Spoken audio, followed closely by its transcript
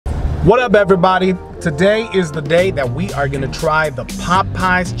What up, everybody? Today is the day that we are gonna try the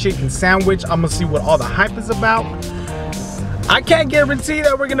Popeye's chicken sandwich. I'm gonna see what all the hype is about. I can't guarantee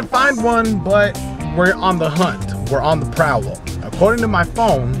that we're gonna find one, but we're on the hunt. We're on the prowl. According to my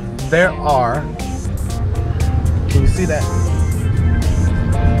phone, there are, can you see that?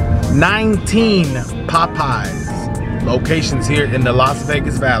 19 Popeye's locations here in the Las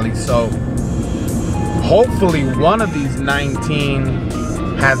Vegas Valley. So hopefully one of these 19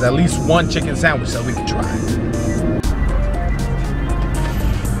 has at least one chicken sandwich that we can try.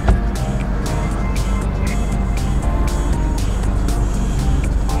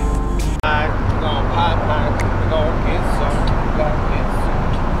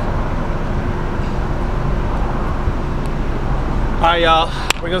 Alright, y'all,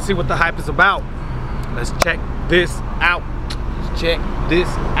 we're gonna see what the hype is about. Let's check this out. Let's check this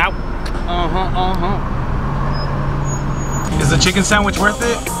out. Is the chicken sandwich worth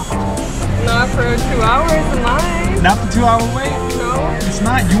it? Not for 2 hours in line. Not for 2 hour wait? No. It's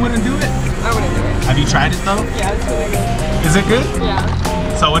not? You wouldn't do it? I wouldn't do it. Have you tried it though? Yeah, it's really good. Is it good? Yeah.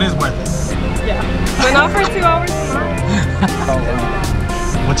 So it is worth it? Yeah. But not for 2 hours in line. Oh,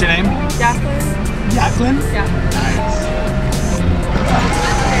 what's your name? Jacqueline. Jacqueline? Yeah. Nice.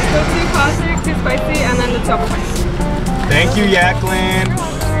 So 2 classic, 2 spicy, and then the double spicy. Thank you, Jacqueline.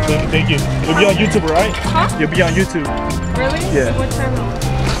 Thank you. You'll be on YouTube, right? Huh? You'll be on YouTube. Really? Yeah. What channel?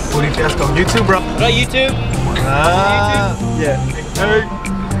 Foodie on YouTube, bro. Right, YouTube? Yeah. Hey.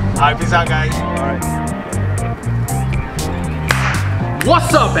 Alright, peace out, guys. Alright.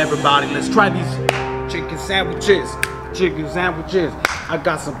 What's up, everybody? Let's try these chicken sandwiches. Chicken sandwiches. I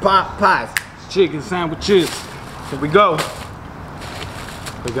got some Popeye's chicken sandwiches. Here we go.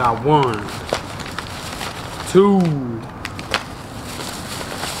 We got 1, 2,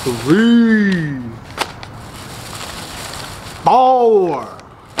 3, 4.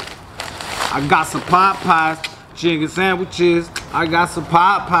 I got some Popeye's chicken sandwiches. I got some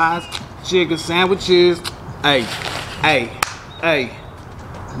Popeye's chicken sandwiches. Hey, hey, hey.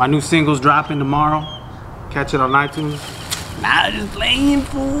 My new single's dropping tomorrow. Catch it on iTunes. Nah, just playing,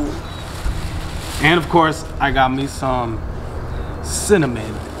 fool. And of course, I got me some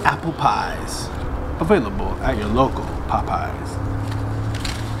cinnamon apple pies available at your local Popeye's.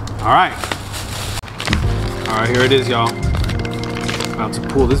 Alright, here it is, y'all. About to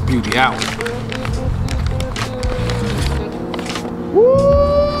pull this beauty out.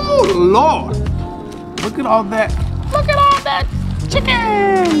 Woo, Lord! Look at all that. Look at all that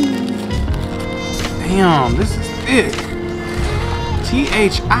chicken! Damn, this is thick.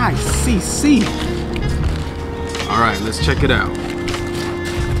 THICC. Alright, let's check it out.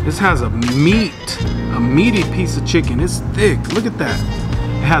 This has a meaty piece of chicken. It's thick. Look at that.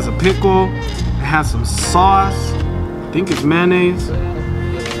 It has a pickle. It has some sauce. I think it's mayonnaise.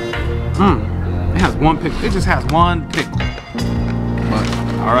 It has one pickle. It just has one pickle. But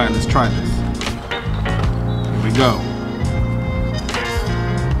all right, let's try this. Here we go.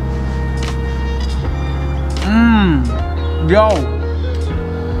 Yo,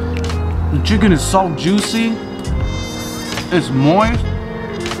 the chicken is so juicy. It's moist.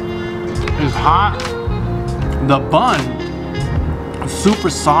 It's hot. The bun is super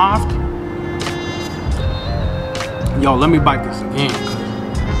soft. Yo, let me bite this again.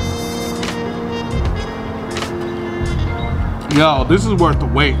 Yo, this is worth the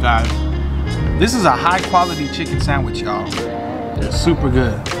wait, guys. This is a high quality chicken sandwich, y'all. It's super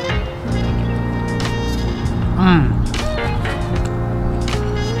good.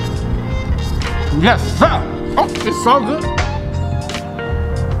 Yes, sir. Oh, it's so good.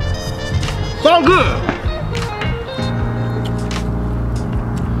 So good.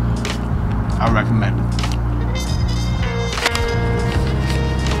 I recommend it.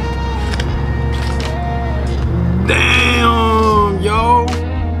 Damn, yo.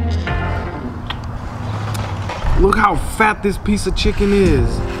 Look how fat this piece of chicken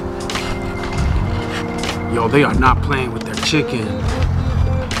is. Yo, they are not playing with their chicken.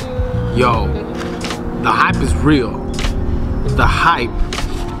 Yo, the hype is real. The hype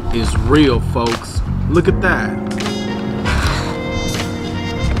is real, folks. Look at that.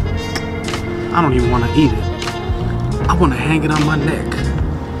 I don't even want to eat it. I want to hang it on my neck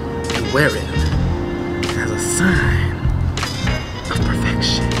and wear it as a sign of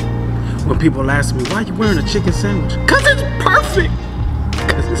perfection. When people ask me, why are you wearing a chicken sandwich? Cause it's perfect.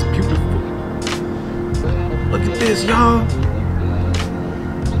 Cause it's beautiful. Look at this, y'all.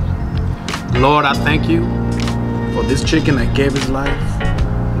 Lord, I thank you for this chicken that gave his life.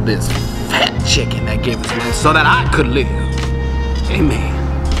 This fat chicken that gave his life so that I could live. Amen.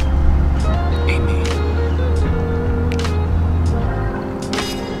 Amen.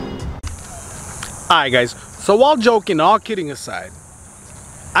 Alright guys, so all joking, all kidding aside,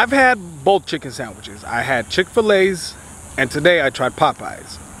 I've had both chicken sandwiches. I had Chick-fil-A's and today I tried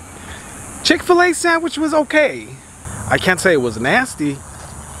Popeye's. Chick-fil-A sandwich was okay. I can't say it was nasty,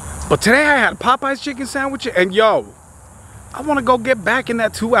 but today I had Popeye's chicken sandwich and yo, I want to go get back in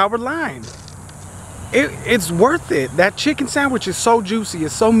that 2-hour line. It's worth it. That chicken sandwich is so juicy,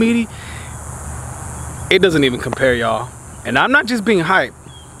 it's so meaty. It doesn't even compare, y'all. And I'm not just being hype.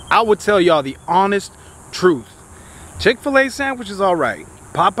 I would tell y'all the honest truth. Chick-fil-A sandwich is alright.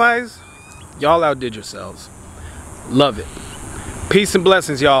 Popeye's, y'all outdid yourselves. Love it. Peace and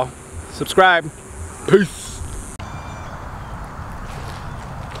blessings, y'all. Subscribe. Peace.